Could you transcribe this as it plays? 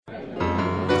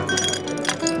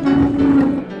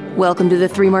Welcome to the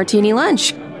Three Martini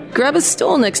Lunch. Grab a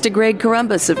stool next to Greg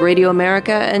Columbus of Radio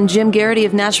America and Jim Garrity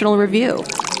of National Review.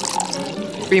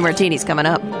 Three Martinis coming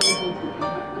up.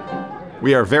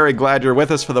 We are very glad you're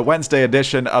with us for the Wednesday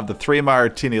edition of the Three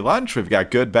Martini Lunch. We've got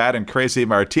good, bad, and crazy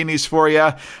martinis for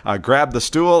you. Grab the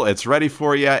stool. It's ready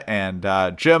for you.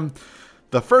 And Jim,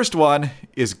 the first one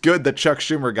is good that Chuck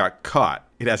Schumer got caught.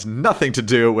 It has nothing to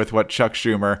do with what Chuck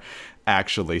Schumer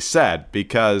actually said,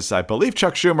 because I believe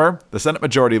Chuck Schumer, the Senate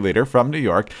Majority Leader from New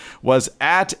York, was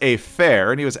at a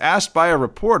fair, and he was asked by a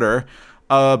reporter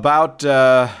about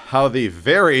how the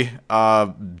very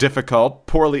difficult,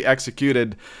 poorly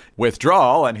executed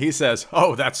withdrawal, and he says,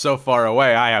 "Oh, that's so far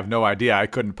away, I have no idea, I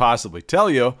couldn't possibly tell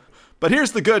you." But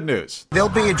here's the good news. There'll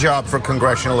be a job for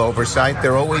congressional oversight.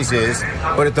 There always is.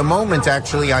 But at the moment,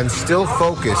 actually, I'm still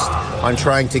focused on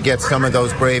trying to get some of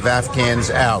those brave Afghans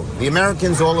out. The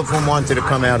Americans, all of whom wanted to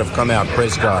come out, have come out,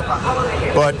 praise God.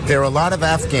 But there are a lot of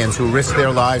Afghans who risked their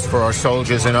lives for our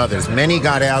soldiers and others. Many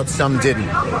got out, some didn't.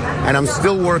 And I'm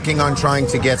still working on trying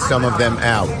to get some of them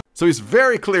out. So he's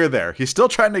very clear there. He's still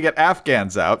trying to get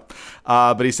Afghans out.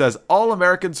 But he says all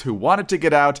Americans who wanted to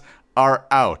get out are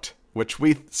out, which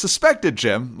we suspected,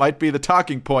 Jim, might be the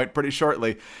talking point pretty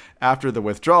shortly after the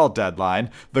withdrawal deadline.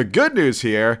 The good news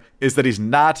here is that he's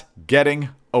not getting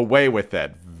away with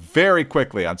it. Very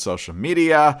quickly on social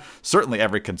media, certainly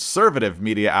every conservative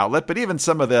media outlet, but even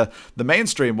some of the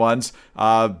mainstream ones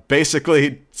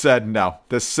basically said, no,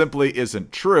 this simply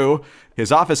isn't true.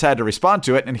 His office had to respond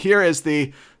to it, and here is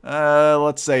the,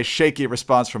 let's say, shaky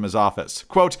response from his office.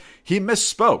 Quote, "He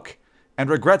misspoke and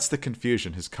regrets the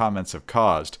confusion his comments have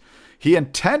caused. He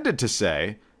intended to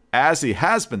say, as he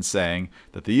has been saying,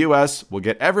 that the U.S. will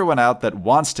get everyone out that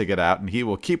wants to get out, and he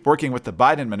will keep working with the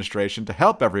Biden administration to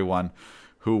help everyone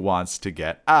who wants to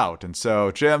get out." And so,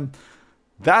 Jim,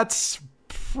 that's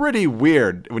pretty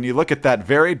weird when you look at that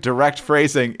very direct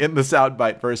phrasing in the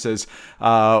soundbite versus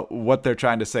what they're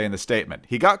trying to say in the statement.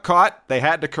 He got caught. They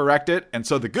had to correct it. And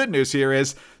so the good news here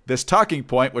is this talking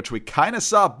point, which we kind of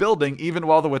saw building even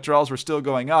while the withdrawals were still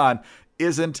going on,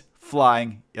 isn't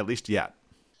flying, at least yet.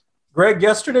 Greg,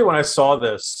 yesterday when I saw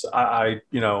this, I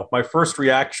my first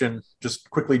reaction, just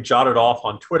quickly jotted off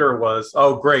on Twitter, was,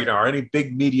 oh, great. Are any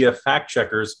big media fact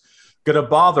checkers going to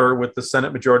bother with the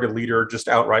Senate Majority Leader just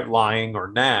outright lying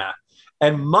or nah?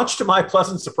 And much to my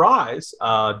pleasant surprise,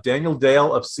 Daniel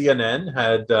Dale of CNN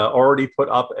had already put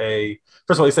up first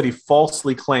of all, he said he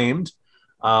falsely claimed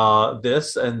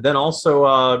this. And then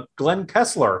also Glenn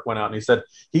Kessler went out and he said,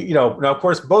 now, of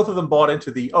course, both of them bought into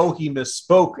the, oh, he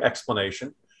misspoke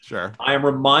explanation. Sure. I am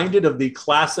reminded of the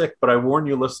classic, but I warn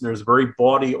you listeners, very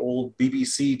bawdy old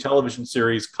BBC television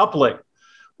series Coupling,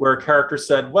 where a character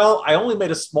said, well, I only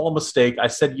made a small mistake. I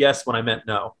said yes when I meant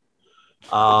no.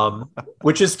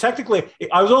 Which is technically,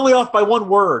 I was only off by one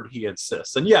word, he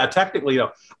insists. And yeah, technically,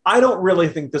 I don't really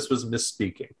think this was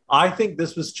misspeaking. I think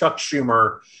this was Chuck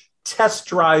Schumer test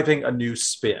driving a new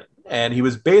spin. And he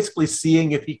was basically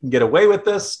seeing if he can get away with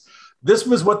this. This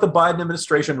was what the Biden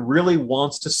administration really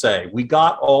wants to say. We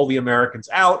got all the Americans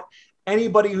out.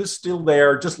 Anybody who's still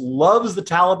there just loves the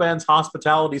Taliban's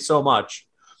hospitality so much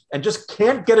and just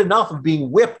can't get enough of being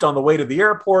whipped on the way to the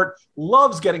airport,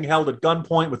 loves getting held at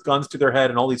gunpoint with guns to their head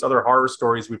and all these other horror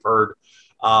stories we've heard.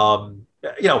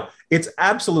 It's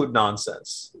absolute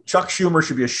nonsense. Chuck Schumer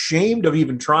should be ashamed of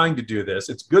even trying to do this.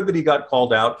 It's good that he got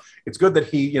called out. It's good that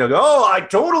he, oh, I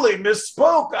totally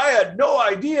misspoke. I had no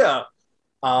idea.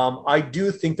 I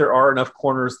do think there are enough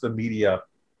corners of the media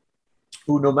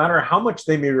who, no matter how much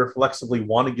they may reflexively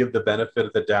want to give the benefit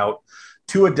of the doubt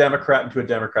to a Democrat and to a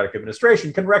Democratic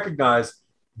administration, can recognize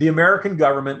the American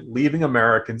government leaving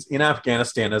Americans in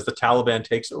Afghanistan as the Taliban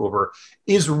takes over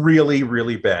is really,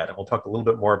 really bad. And we'll talk a little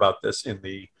bit more about this in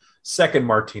the second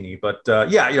martini. But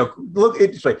look,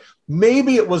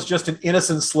 maybe it was just an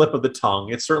innocent slip of the tongue.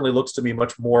 It certainly looks to me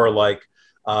much more like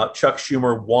Chuck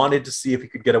Schumer wanted to see if he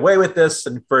could get away with this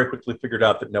and very quickly figured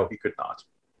out that no, he could not.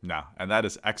 No, and that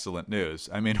is excellent news.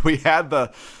 I mean, we had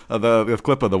the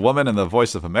clip of the woman in the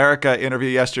Voice of America interview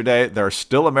yesterday. There are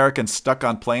still Americans stuck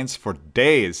on planes for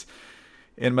days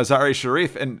in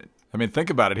Mazar-e-Sharif. And I mean, think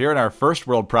about it. Here in our first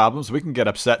world problems, we can get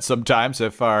upset sometimes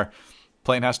if our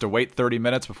plane has to wait 30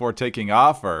 minutes before taking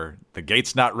off or the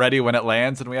gate's not ready when it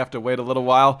lands and we have to wait a little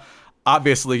while.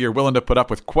 Obviously, you're willing to put up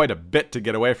with quite a bit to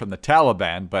get away from the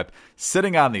Taliban, but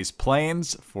sitting on these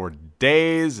planes for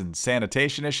days and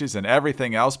sanitation issues and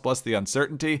everything else, plus the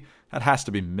uncertainty, that has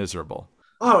to be miserable.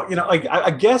 Oh,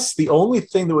 I guess the only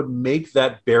thing that would make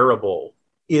that bearable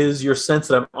is your sense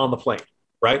that I'm on the plane,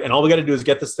 right? And all we got to do is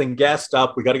get this thing gassed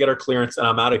up. We got to get our clearance and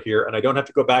I'm out of here. And I don't have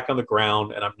to go back on the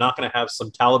ground. And I'm not going to have some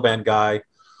Taliban guy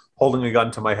holding a gun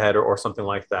to my head or something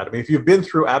like that. I mean, if you've been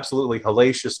through absolutely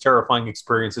hellacious, terrifying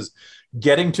experiences,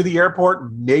 getting to the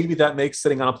airport, maybe that makes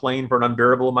sitting on a plane for an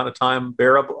unbearable amount of time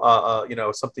bearable,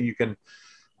 something you can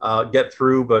get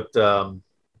through. But,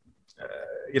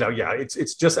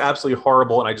 it's just absolutely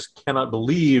horrible. And I just cannot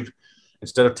believe,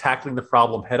 instead of tackling the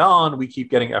problem head on, we keep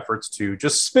getting efforts to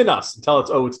just spin us and tell us,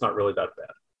 oh, it's not really that bad.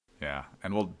 Yeah,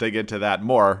 and we'll dig into that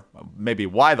more, maybe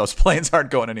why those planes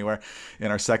aren't going anywhere in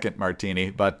our second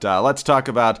martini. But let's talk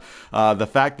about the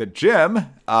fact that Jim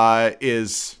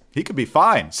he could be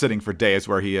fine sitting for days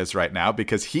where he is right now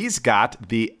because he's got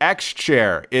the X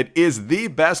chair. It is the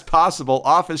best possible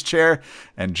office chair,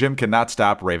 and Jim cannot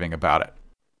stop raving about it.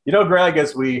 Greg,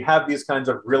 as we have these kinds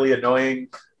of really annoying,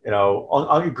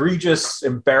 egregious,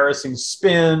 embarrassing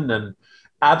spin and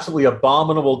absolutely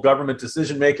abominable government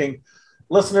decision-making,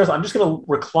 listeners, I'm just going to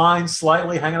recline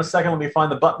slightly. Hang on a second. Let me find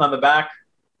the button on the back.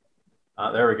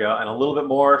 There we go. And a little bit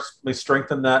more. Let me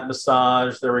strengthen that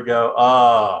massage. There we go.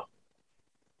 I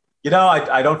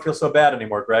don't feel so bad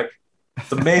anymore, Greg.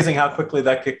 It's amazing how quickly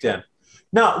that kicked in.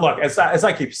 Now, look, as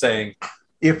I keep saying,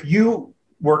 if you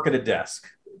work at a desk,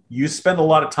 you spend a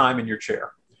lot of time in your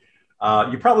chair.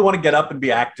 You probably want to get up and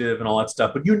be active and all that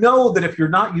stuff. But you know that if you're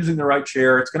not using the right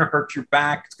chair, it's going to hurt your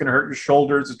back. It's going to hurt your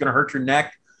shoulders. It's going to hurt your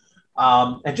neck.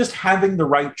 And just having the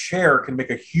right chair can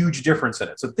make a huge difference in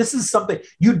it. So this is something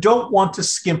you don't want to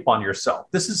skimp on yourself.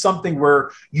 This is something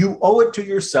where you owe it to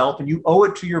yourself and you owe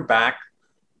it to your back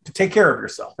to take care of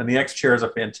yourself. And the X chair is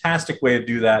a fantastic way to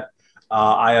do that.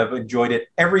 I have enjoyed it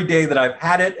every day that I've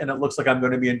had it, and it looks like I'm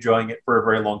going to be enjoying it for a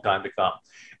very long time to come.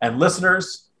 And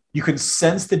listeners, you can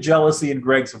sense the jealousy in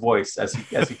Greg's voice as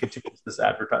he continues this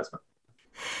advertisement.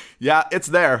 Yeah, it's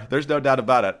there. There's no doubt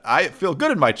about it. I feel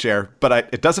good in my chair,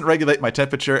 but it doesn't regulate my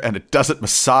temperature and it doesn't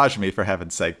massage me, for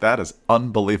heaven's sake. That is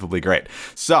unbelievably great.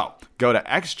 So go to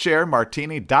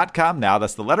xchairmartini.com now.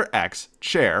 That's the letter X,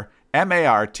 chair,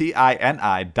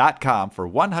 martini.com for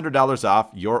 $100 off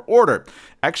your order.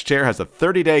 X-Chair has a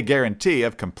 30-day guarantee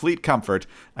of complete comfort.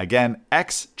 Again,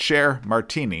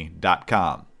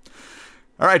 xchairmartini.com.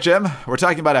 All right, Jim, we're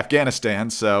talking about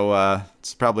Afghanistan, so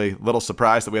it's probably a little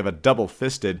surprised that we have a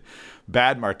double-fisted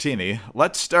bad martini.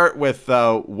 Let's start with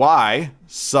why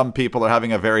some people are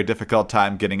having a very difficult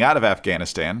time getting out of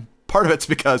Afghanistan. Part of it's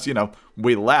because,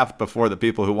 we left before the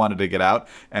people who wanted to get out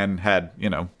and had,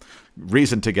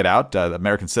 reason to get out,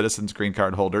 American citizens, green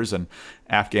card holders, and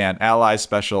Afghan allies,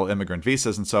 special immigrant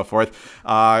visas, and so forth.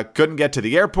 Couldn't get to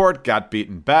the airport, got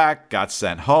beaten back, got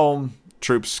sent home.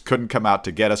 Troops couldn't come out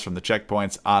to get us from the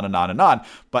checkpoints, on and on and on.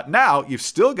 But now you've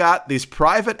still got these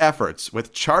private efforts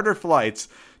with charter flights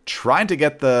trying to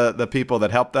get the people that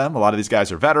help them. A lot of these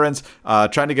guys are veterans,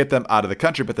 trying to get them out of the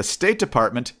country. But the State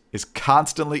Department is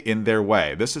constantly in their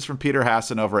way. This is from Peter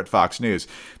Hassan over at Fox News.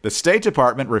 The State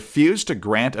Department refused to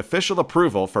grant official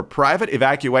approval for private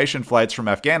evacuation flights from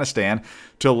Afghanistan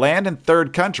to land in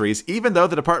third countries, even though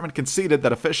the department conceded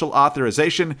that official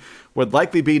authorization would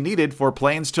likely be needed for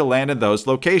planes to land in those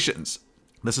locations.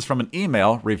 This is from an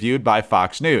email reviewed by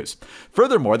Fox News.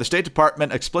 Furthermore, the State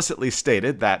Department explicitly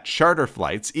stated that charter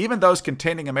flights, even those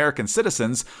containing American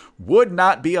citizens, would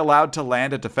not be allowed to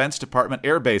land at Defense Department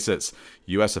air bases.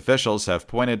 U.S. officials have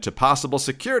pointed to possible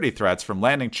security threats from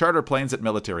landing charter planes at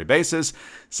military bases,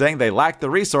 saying they lack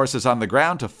the resources on the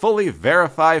ground to fully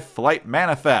verify flight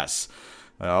manifests.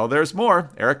 Well, there's more.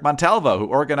 Eric Montalvo, who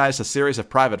organized a series of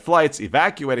private flights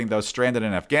evacuating those stranded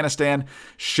in Afghanistan,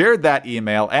 shared that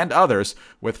email and others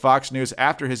with Fox News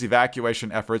after his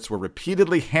evacuation efforts were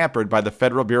repeatedly hampered by the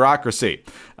federal bureaucracy.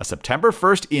 A September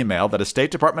 1st email that a State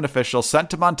Department official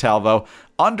sent to Montalvo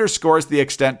underscores the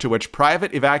extent to which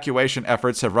private evacuation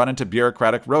efforts have run into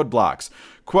bureaucratic roadblocks.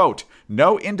 Quote,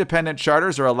 no independent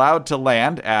charters are allowed to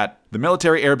land at the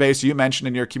military airbase you mentioned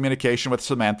in your communication with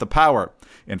Samantha Power.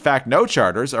 In fact, no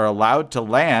charters are allowed to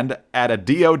land at a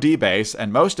DoD base,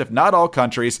 and most, if not all,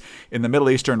 countries in the Middle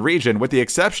Eastern region, with the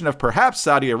exception of perhaps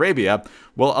Saudi Arabia,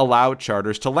 will allow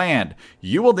charters to land.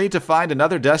 You will need to find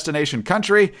another destination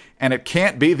country, and it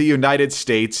can't be the United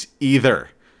States either.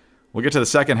 We'll get to the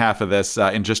second half of this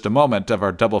in just a moment of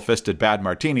our double-fisted bad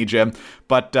martini, Jim.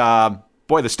 But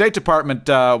boy, the State Department,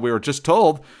 we were just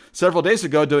told several days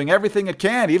ago, doing everything it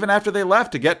can, even after they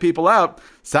left, to get people out.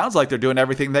 Sounds like they're doing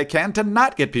everything they can to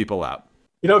not get people out.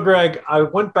 Greg, I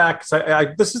went back.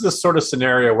 This is the sort of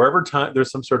scenario where every time there's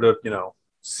some sort of,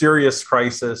 serious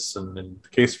crisis, and in the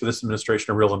case for this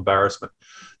administration, a real embarrassment,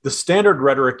 the standard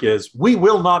rhetoric is, we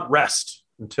will not rest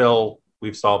until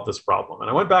we've solved this problem. And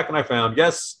I went back and I found,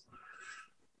 yes,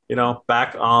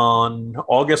 back on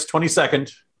August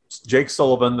 22nd, Jake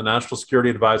Sullivan, the National Security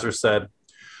Advisor, said,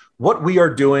 what we are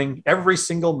doing every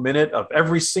single minute of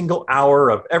every single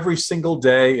hour of every single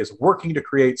day is working to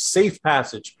create safe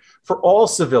passage for all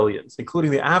civilians, including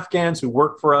the Afghans who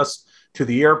work for us, to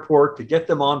the airport, to get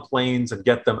them on planes and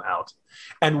get them out.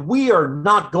 And we are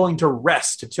not going to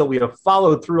rest until we have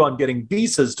followed through on getting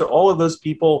visas to all of those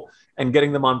people and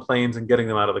getting them on planes and getting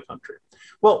them out of the country.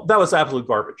 Well, that was absolute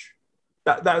garbage.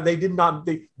 They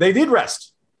did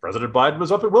rest. President Biden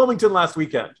was up at Wilmington last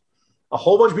weekend. A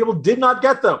whole bunch of people did not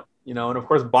get them. And of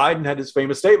course, Biden had his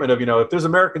famous statement of, if there's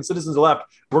American citizens left,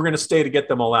 we're going to stay to get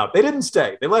them all out. They didn't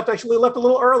stay. They left a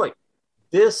little early.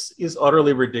 This is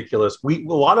utterly ridiculous. A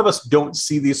lot of us don't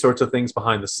see these sorts of things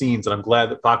behind the scenes, and I'm glad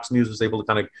that Fox News was able to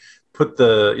kind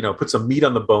of put some meat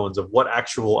on the bones of what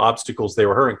actual obstacles they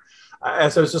were hurting.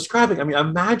 As I was describing,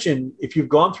 imagine if you've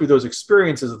gone through those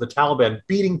experiences of the Taliban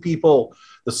beating people,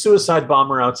 the suicide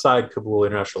bomber outside Kabul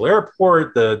International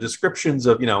Airport, the descriptions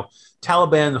of,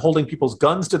 Taliban holding people's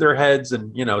guns to their heads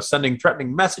and, sending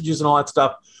threatening messages and all that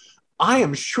stuff. I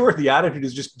am sure the attitude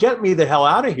is just get me the hell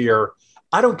out of here.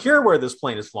 I don't care where this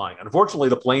plane is flying. Unfortunately,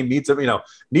 the plane needs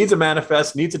a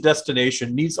manifest, needs a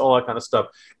destination, needs all that kind of stuff.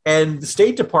 And the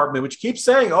State Department, which keeps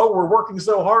saying, oh, we're working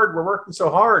so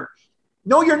hard.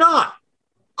 No, you're not.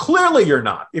 Clearly, you're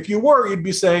not. If you were, you'd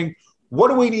be saying, what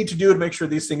do we need to do to make sure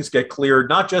these things get cleared,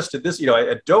 not just at this,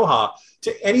 at Doha,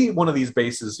 to any one of these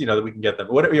bases, that we can get them.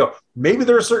 Maybe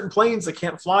there are certain planes that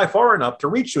can't fly far enough to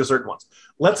reach to a certain ones.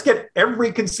 Let's get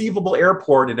every conceivable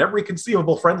airport in every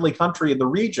conceivable friendly country in the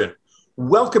region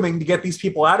welcoming to get these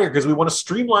people out of here, because we want to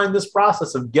streamline this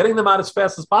process of getting them out as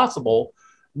fast as possible,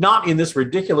 not in this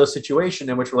ridiculous situation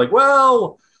in which we're like,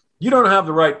 well, you don't have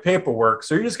the right paperwork,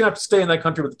 so you're just going to have to stay in that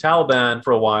country with the Taliban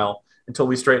for a while until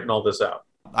we straighten all this out.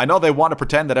 I know they want to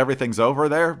pretend that everything's over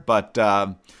there, but,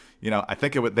 I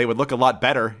think they would look a lot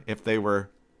better if they were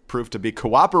proved to be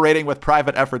cooperating with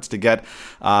private efforts to get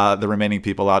the remaining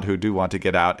people out who do want to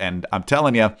get out. And I'm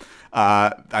telling you,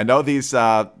 I know these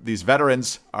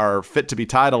veterans are fit to be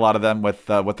tied, a lot of them, with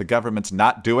what the government's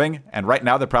not doing. And right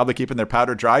now they're probably keeping their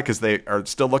powder dry because they are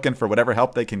still looking for whatever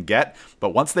help they can get.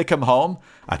 But once they come home,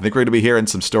 I think we're going to be hearing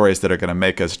some stories that are going to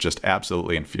make us just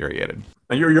absolutely infuriated.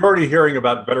 And you're already hearing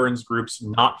about veterans groups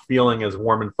not feeling as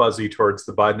warm and fuzzy towards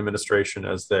the Biden administration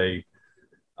as they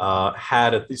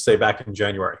had at say back in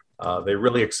January. They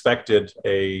really expected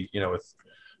you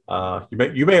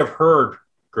may have heard,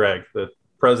 Greg, that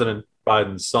President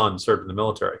Biden's son served in the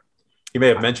military. He may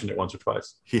have mentioned it once or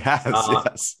twice. He has,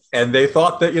 yes. And they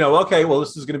thought that, okay, well,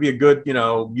 this is going to be a good,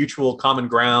 mutual common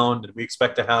ground, and we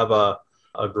expect to have a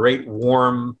great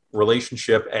warm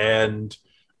relationship. And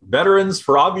veterans,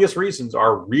 for obvious reasons,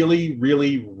 are really,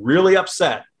 really, really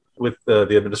upset with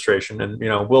the administration, and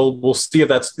we'll see if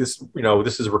this is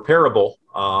repairable.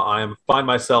 I find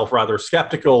myself rather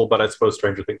skeptical, but I suppose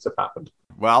stranger things have happened.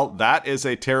 Well, that is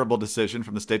a terrible decision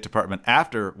from the State Department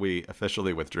after we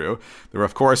officially withdrew. There were,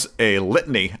 of course, a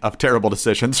litany of terrible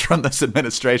decisions from this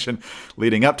administration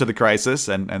leading up to the crisis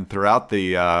and throughout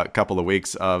the couple of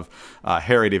weeks of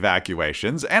harried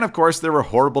evacuations. And, of course, there were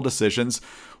horrible decisions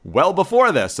well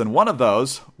before this, and one of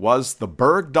those was the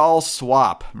Bergdahl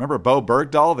swap. Remember Bo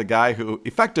Bergdahl, the guy who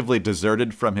effectively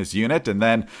deserted from his unit, and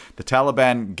then the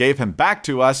Taliban gave him back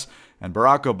to us, and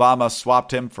Barack Obama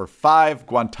swapped him for 5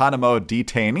 Guantanamo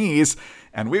detainees,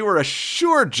 and we were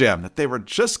assured, Jim, that they were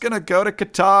just going to go to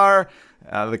Qatar.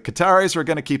 The Qataris were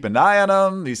going to keep an eye on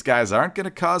them. These guys aren't going to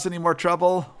cause any more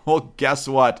trouble. Well, guess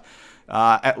what?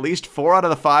 At least 4 out of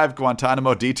the 5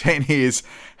 Guantanamo detainees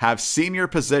have senior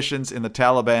positions in the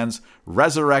Taliban's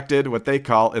resurrected, what they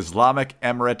call Islamic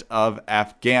Emirate of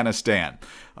Afghanistan.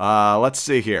 Let's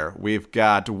see here. We've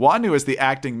got one who is the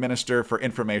acting minister for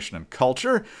information and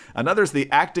culture. Another is the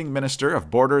acting minister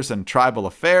of borders and tribal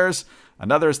affairs.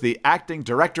 Another is the acting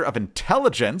director of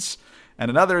intelligence. And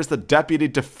another is the deputy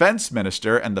defense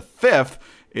minister. And the fifth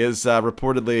is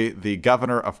reportedly the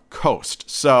governor of Coast.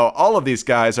 So all of these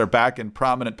guys are back in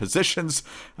prominent positions.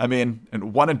 I mean,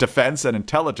 one in defense and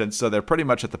intelligence. So they're pretty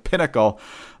much at the pinnacle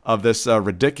of this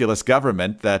ridiculous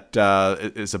government that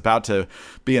is about to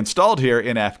be installed here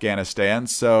in Afghanistan.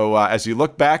 So as you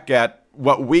look back at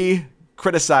what we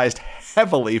criticized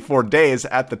heavily for days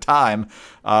at the time,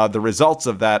 the results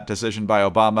of that decision by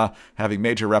Obama having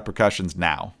major repercussions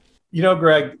now.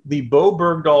 Greg, the Bo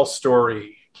Bergdahl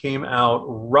story came out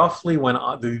roughly when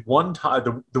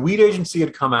the Weed Agency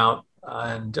had come out,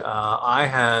 and I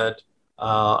had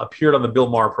appeared on the Bill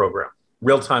Maher program,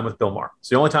 Real Time with Bill Maher. It's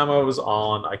the only time I was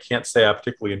on. I can't say I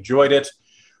particularly enjoyed it.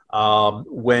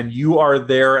 When you are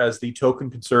there as the token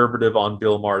conservative on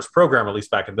Bill Maher's program, at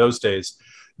least back in those days,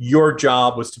 your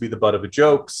job was to be the butt of the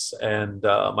jokes. And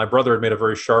my brother had made a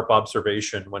very sharp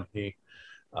observation when he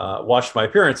watched my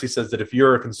appearance, he says that if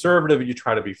you're a conservative and you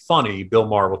try to be funny, Bill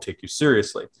Maher will take you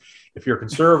seriously. If you're a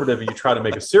conservative and you try to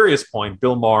make a serious point,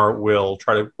 Bill Maher will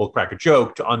crack a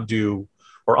joke to undo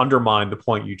or undermine the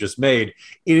point you just made.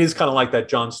 It is kind of like that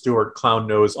Jon Stewart clown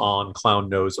nose on, clown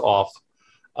nose off.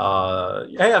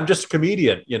 Hey, I'm just a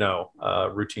comedian,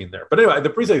 routine there. But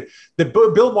anyway,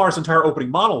 Bill Maher's entire opening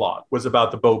monologue was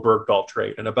about the Bo Bergdahl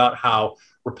trade and about how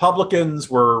Republicans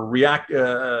were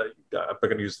I'm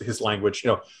going to use his language,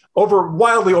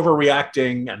 wildly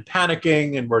overreacting and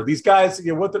panicking, and were these guys,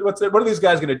 what are these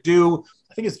guys going to do?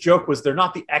 I think his joke was they're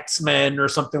not the X-Men or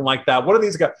something like that. What are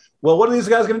these guys? Well, what are these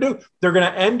guys going to do? They're going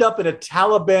to end up in a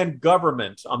Taliban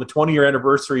government on the 20-year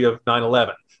anniversary of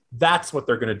 9/11. That's what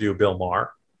they're going to do, Bill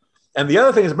Maher. And the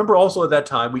other thing is, remember also at that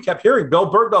time, we kept hearing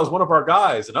Bill Bergdahl is one of our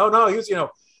guys. And, he was,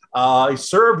 he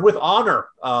served with honor,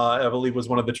 I believe was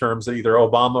one of the terms that either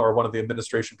Obama or one of the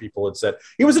administration people had said.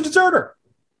 He was a deserter.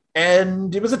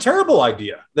 And it was a terrible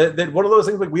idea. That one of those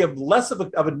things, like we have less of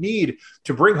a need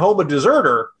to bring home a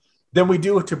deserter than we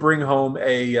do to bring home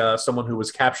someone who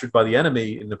was captured by the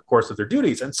enemy in the course of their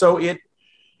duties. And so it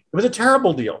was a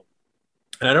terrible deal.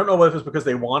 And I don't know whether it was because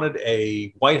they wanted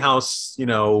a White House,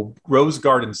 Rose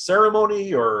Garden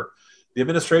ceremony, or the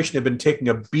administration had been taking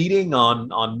a beating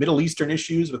on Middle Eastern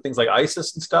issues with things like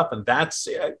ISIS and stuff. And that's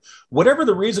whatever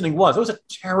the reasoning was, it was a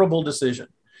terrible decision.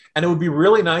 And it would be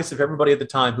really nice if everybody at the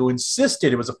time who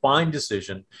insisted it was a fine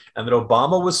decision and that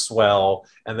Obama was swell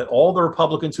and that all the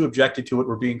Republicans who objected to it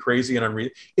were being crazy and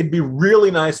unreasonable. It'd be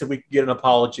really nice if we could get an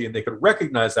apology and they could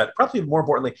recognize that. Probably more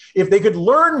importantly, if they could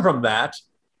learn from that.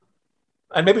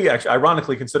 And maybe actually,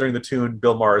 ironically, considering the tune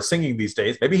Bill Maher is singing these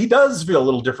days, maybe he does feel a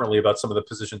little differently about some of the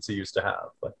positions he used to have.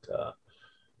 But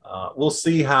we'll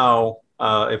see how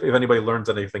if anybody learns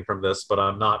anything from this. But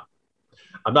I'm not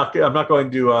going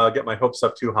to get my hopes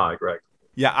up too high, Greg.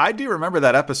 Yeah, I do remember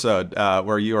that episode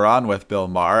where you were on with Bill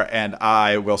Maher, and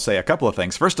I will say a couple of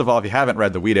things. First of all, if you haven't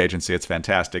read The Weed Agency, it's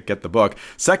fantastic. Get the book.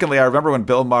 Secondly, I remember when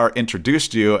Bill Maher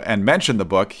introduced you and mentioned the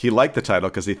book, he liked the title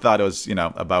because he thought it was,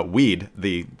 about weed,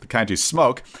 the kind you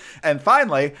smoke. And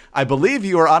finally, I believe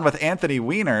you were on with Anthony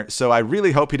Weiner, so I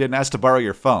really hope he didn't ask to borrow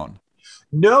your phone.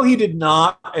 No, he did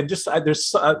not. And just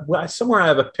there's somewhere I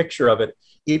have a picture of it.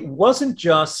 It wasn't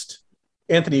just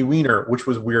Anthony Weiner, which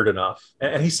was weird enough.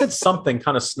 And he said something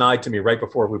kind of snide to me right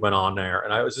before we went on there.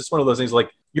 And I was just one of those things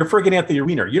like, you're friggin' Anthony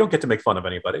Weiner. You don't get to make fun of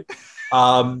anybody.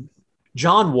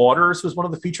 John Waters was one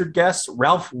of the featured guests.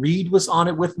 Ralph Reed was on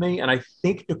it with me. And I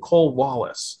think Nicole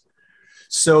Wallace.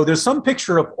 So there's some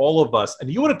picture of all of us.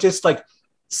 And you want to just like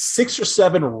 6 or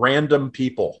 7 random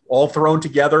people all thrown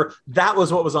together. That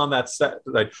was what was on that set.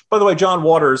 By the way, John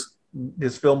Waters,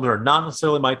 his films are not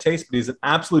necessarily my taste, but he's an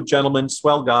absolute gentleman,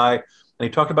 swell guy. And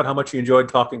he talked about how much he enjoyed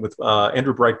talking with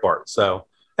Andrew Breitbart. So,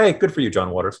 hey, good for you, John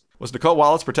Waters. Was Nicole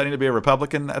Wallace pretending to be a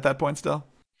Republican at that point still?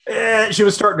 She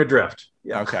was starting to drift.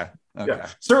 Yeah. Okay. Yeah.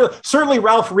 Certainly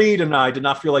Ralph Reed and I did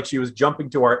not feel like she was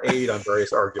jumping to our aid on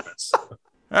various arguments.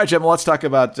 All right, Jim, well, let's talk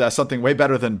about something way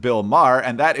better than Bill Maher,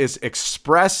 and that is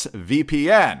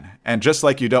ExpressVPN. And just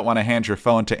like you don't want to hand your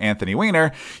phone to Anthony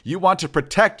Weiner, you want to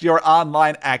protect your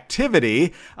online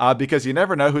activity because you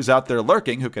never know who's out there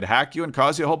lurking who could hack you and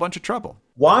cause you a whole bunch of trouble.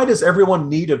 Why does everyone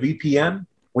need a VPN?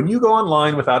 When you go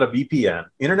online without a VPN,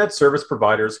 internet service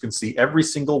providers can see every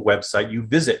single website you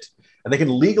visit, and they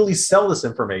can legally sell this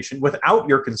information without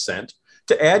your consent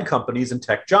to ad companies and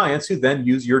tech giants who then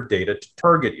use your data to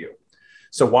target you.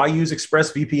 So why use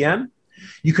ExpressVPN?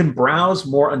 You can browse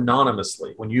more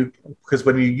anonymously because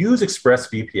when you use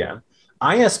ExpressVPN,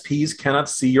 ISPs cannot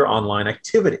see your online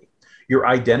activity. Your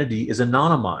identity is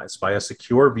anonymized by a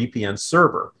secure VPN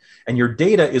server, and your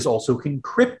data is also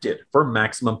encrypted for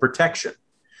maximum protection.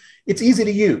 It's easy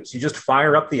to use. You just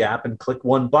fire up the app and click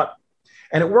one button.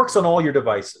 And it works on all your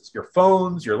devices, your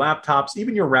phones, your laptops,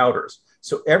 even your routers.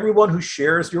 So everyone who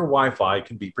shares your Wi-Fi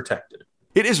can be protected.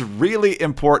 It is really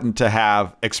important to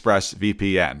have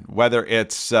ExpressVPN, whether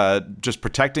it's just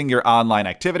protecting your online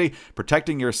activity,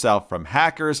 protecting yourself from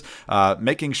hackers,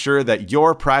 making sure that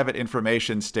your private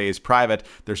information stays private.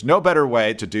 There's no better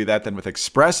way to do that than with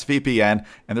ExpressVPN,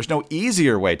 and there's no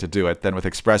easier way to do it than with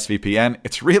ExpressVPN.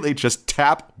 It's really just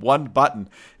tap one button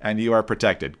and you are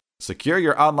protected. Secure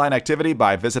your online activity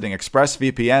by visiting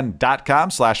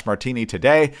expressvpn.com/martini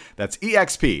today. That's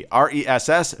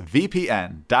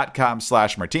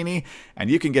expressvpn.com/martini, and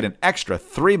you can get an extra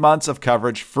 3 months of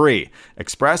coverage free.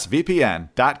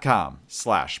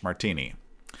 expressvpn.com/martini.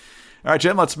 All right,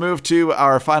 Jim, let's move to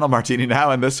our final martini now,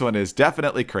 and this one is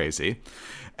definitely crazy.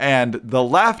 And the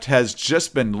left has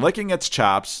just been licking its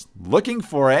chops, looking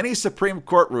for any Supreme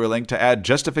Court ruling to add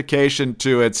justification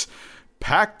to its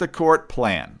pack the court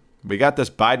plan. We got this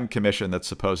Biden commission that's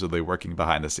supposedly working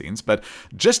behind the scenes, but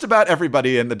just about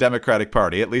everybody in the Democratic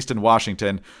Party, at least in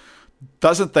Washington,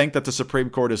 doesn't think that the Supreme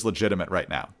Court is legitimate right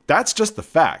now. That's just the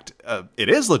fact. It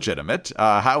is legitimate.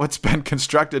 How it's been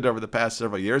constructed over the past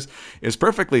several years is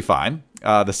perfectly fine.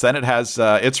 The Senate has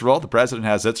its role. The president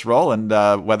has its role. And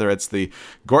whether it's the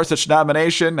Gorsuch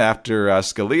nomination after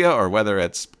Scalia, or whether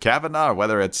it's Kavanaugh, or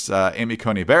whether it's Amy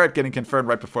Coney Barrett getting confirmed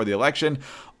right before the election,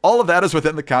 all of that is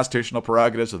within the constitutional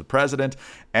prerogatives of the president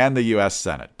and the U.S.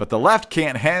 Senate. But the left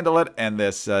can't handle it, and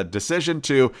this decision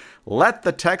to let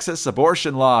the Texas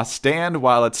abortion law stand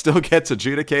while it still gets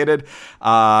adjudicated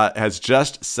has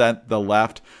just sent the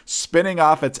left spinning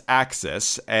off its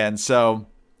axis. And so,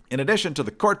 in addition to the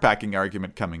court packing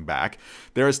argument coming back,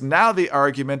 there is now the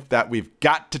argument that we've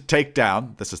got to take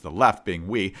down, this is the left being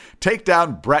we, take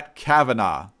down Brett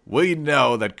Kavanaugh. We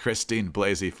know that Christine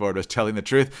Blasey Ford was telling the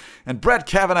truth, and Brett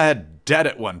Kavanaugh had debt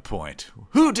at one point.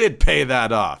 Who did pay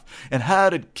that off? And how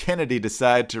did Kennedy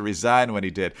decide to resign when he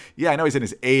did? Yeah, I know he's in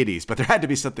his 80s, but there had to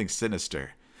be something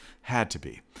sinister. Had to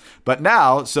be. But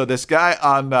now, so this guy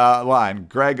on line,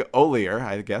 Greg Ollier,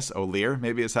 I guess Ollier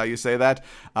maybe is how you say that,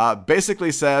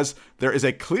 basically says there is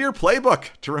a clear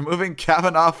playbook to removing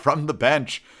Kavanaugh from the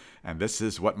bench. And this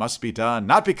is what must be done,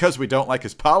 not because we don't like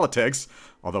his politics,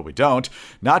 although we don't,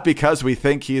 not because we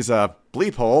think he's a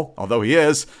bleep hole, although he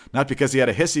is, not because he had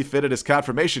a hissy fit at his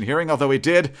confirmation hearing, although he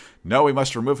did. No, we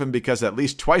must remove him because at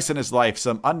least twice in his life,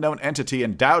 some unknown entity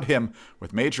endowed him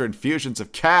with major infusions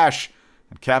of cash,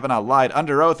 and Kavanaugh lied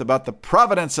under oath about the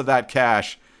provenance of that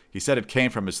cash. He said it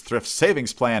came from his thrift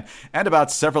savings plan and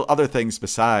about several other things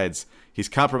besides. He's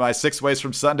compromised 6 ways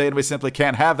from Sunday, and we simply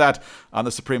can't have that on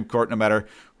the Supreme Court, no matter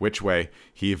which way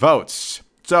he votes.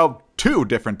 So 2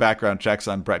 different background checks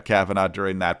on Brett Kavanaugh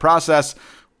during that process.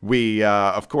 We,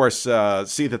 of course,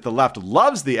 see that the left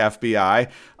loves the FBI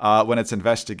when it's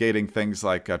investigating things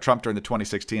like Trump during the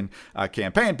 2016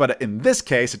 campaign. But in this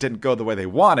case, it didn't go the way they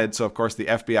wanted. So, of course, the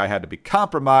FBI had to be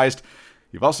compromised.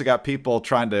 You've also got people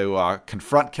trying to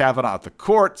confront Kavanaugh at the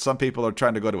court. Some people are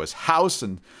trying to go to his house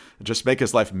and just make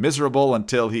his life miserable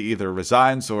until he either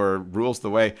resigns or rules the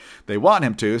way they want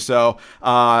him to. So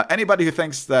anybody who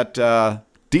thinks that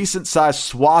decent-sized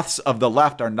swaths of the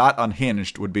left are not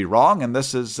unhinged would be wrong, and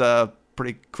this is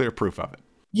pretty clear proof of it.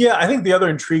 Yeah, I think the other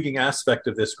intriguing aspect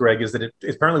of this, Greg, is that it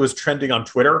apparently was trending on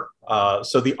Twitter.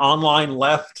 So the online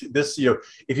left,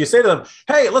 if you say to them,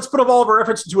 hey, let's put all of our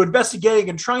efforts into investigating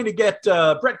and trying to get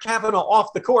Brett Kavanaugh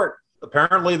off the court,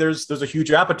 apparently there's a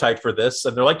huge appetite for this.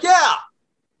 And they're like, yeah.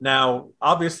 Now,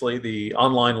 obviously, the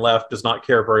online left does not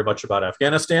care very much about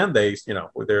Afghanistan.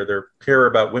 Their care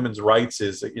about women's rights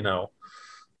is,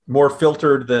 more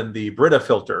filtered than the Brita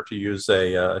filter, to use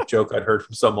a joke I'd heard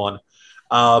from someone.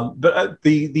 But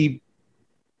the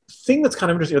thing that's kind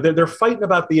of interesting, they're fighting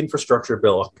about the infrastructure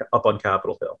bill up on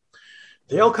Capitol Hill.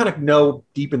 They all kind of know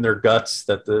deep in their guts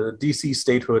that the DC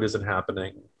statehood isn't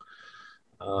happening.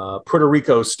 Puerto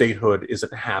Rico statehood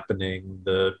isn't happening.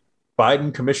 The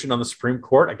Biden commission on the Supreme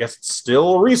Court, I guess it's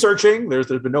still researching. There's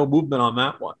been no movement on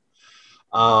that one.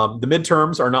 The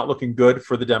midterms are not looking good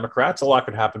for the Democrats. A lot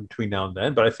could happen between now and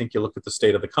then, but I think you look at the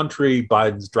state of the country,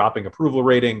 Biden's dropping approval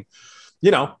rating.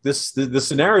 The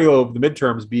scenario of the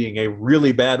midterms being a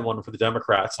really bad one for the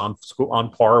Democrats on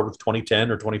par with 2010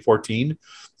 or 2014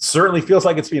 certainly feels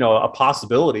like it's, a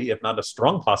possibility, if not a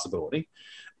strong possibility.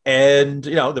 And,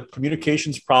 the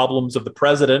communications problems of the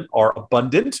president are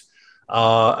abundant.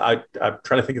 I'm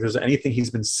trying to think if there's anything he's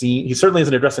been seeing. He certainly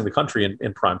isn't addressing the country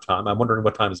in prime time. I'm wondering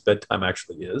what time his bedtime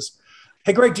actually is.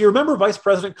 Hey, Greg, do you remember Vice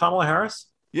President Kamala Harris?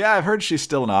 Yeah, I've heard she's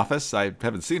still in office. I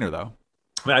haven't seen her, though.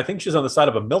 I think she's on the side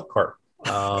of a milk cart.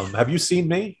 Have you seen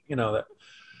me? That.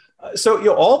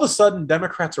 So, all of a sudden,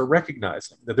 Democrats are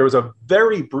recognizing that there was a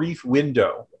very brief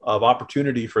window of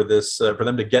opportunity for this, for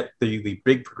them to get the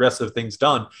big progressive things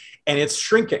done, and it's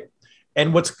shrinking.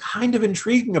 And what's kind of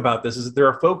intriguing about this is that there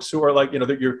are folks who are like,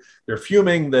 they're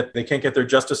fuming that they can't get their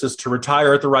justices to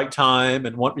retire at the right time,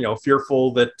 and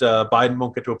fearful that Biden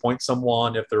won't get to appoint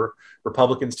someone if the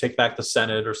Republicans take back the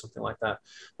Senate or something like that.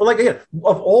 But again,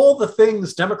 of all the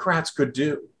things Democrats could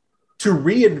do to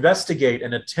reinvestigate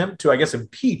and attempt to, I guess,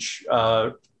 impeach,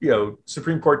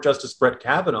 Supreme Court Justice Brett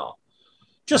Kavanaugh,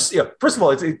 just, first of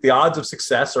all, the odds of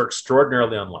success are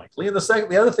extraordinarily unlikely. And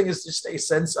the other thing is just a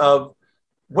sense of,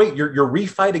 wait, you're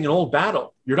refighting an old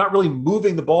battle. You're not really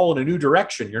moving the ball in a new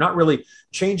direction. You're not really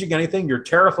changing anything. You're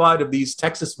terrified of these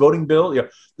Texas voting bill.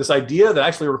 This idea that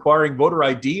actually requiring voter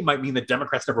ID might mean that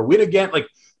Democrats never win again.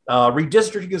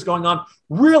 Redistricting is going on.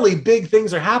 Really big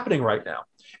things are happening right now.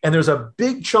 And there's a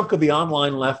big chunk of the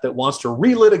online left that wants to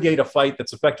relitigate a fight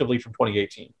that's effectively from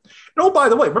 2018. And oh, by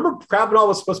the way, remember Kavanaugh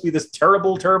was supposed to be this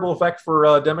terrible, terrible effect for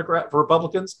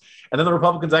Republicans, and then the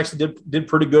Republicans actually did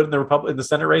pretty good in the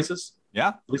Senate races. Yeah,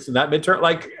 at least in that midterm.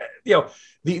 Like,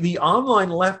 the online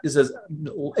left is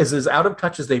as out of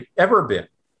touch as they've ever been.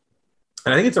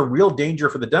 And I think it's a real danger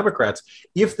for the Democrats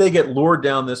if they get lured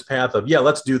down this path of,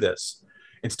 let's do this,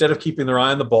 instead of keeping their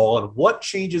eye on the ball and what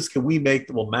changes can we make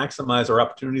that will maximize our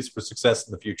opportunities for success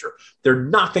in the future. They're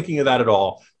not thinking of that at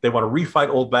all. They want to refight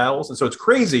old battles. And so it's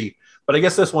crazy, but I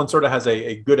guess this one sort of has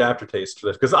a good aftertaste for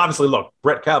this, because obviously, look,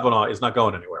 Brett Kavanaugh is not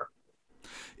going anywhere.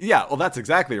 Yeah, well, that's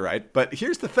exactly right. But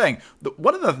here's the thing.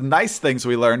 One of the nice things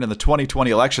we learned in the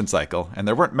 2020 election cycle, and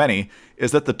there weren't many,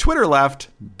 is that the Twitter left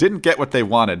didn't get what they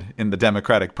wanted in the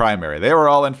Democratic primary. They were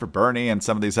all in for Bernie and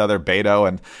some of these other Beto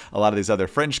and a lot of these other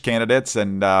fringe candidates.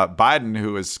 And Biden,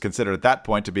 who was considered at that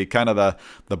point to be kind of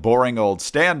the boring old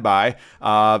standby,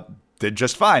 did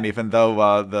just fine, even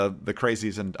though the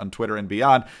crazies on Twitter and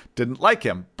beyond didn't like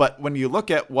him. But when you look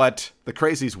at what the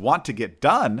crazies want to get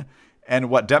done,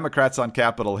 and what Democrats on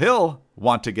Capitol Hill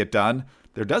want to get done,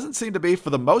 there doesn't seem to be, for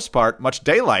the most part, much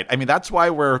daylight. I mean, that's why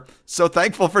we're so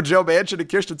thankful for Joe Manchin and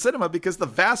Kyrsten Sinema, because the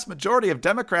vast majority of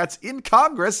Democrats in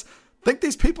Congress think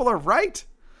these people are right.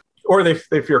 Or they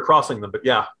fear crossing them, but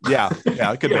yeah. Yeah,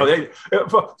 it could be.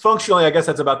 Functionally, I guess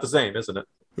that's about the same, isn't it?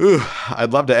 Ooh,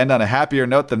 I'd love to end on a happier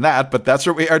note than that, but that's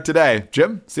where we are today.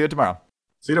 Jim, see you tomorrow.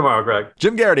 See you tomorrow, Greg.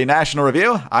 Jim Garrity, National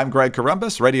Review. I'm Greg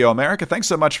Corombos, Radio America. Thanks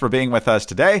so much for being with us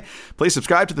today. Please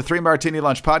subscribe to the 3 Martini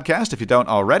Lunch podcast if you don't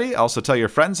already. Also tell your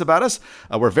friends about us.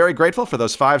 We're very grateful for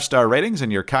those 5-star ratings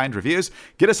and your kind reviews.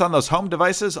 Get us on those home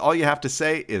devices. All you have to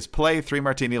say is play 3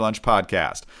 Martini Lunch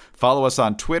podcast. Follow us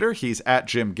on Twitter. He's at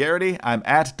Jim Garrity. I'm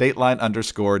at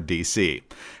Dateline_DC.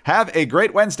 Have a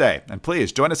great Wednesday, and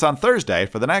please join us on Thursday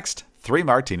for the next 3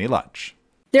 Martini Lunch.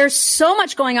 There's so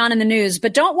much going on in the news,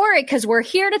 but don't worry, because we're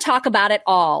here to talk about it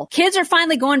all. Kids are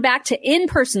finally going back to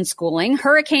in-person schooling.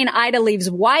 Hurricane Ida leaves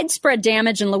widespread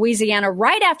damage in Louisiana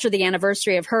right after the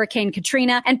anniversary of Hurricane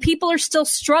Katrina, and people are still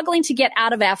struggling to get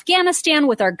out of Afghanistan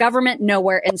with our government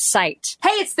nowhere in sight. Hey,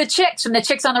 it's the Chicks from the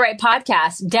Chicks on the Right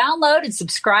podcast. Download and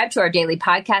subscribe to our daily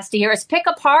podcast to hear us pick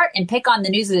apart and pick on the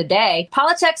news of the day.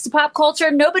 Politics to pop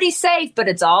culture, nobody's safe, but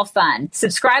it's all fun.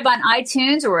 Subscribe on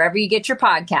iTunes or wherever you get your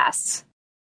podcasts.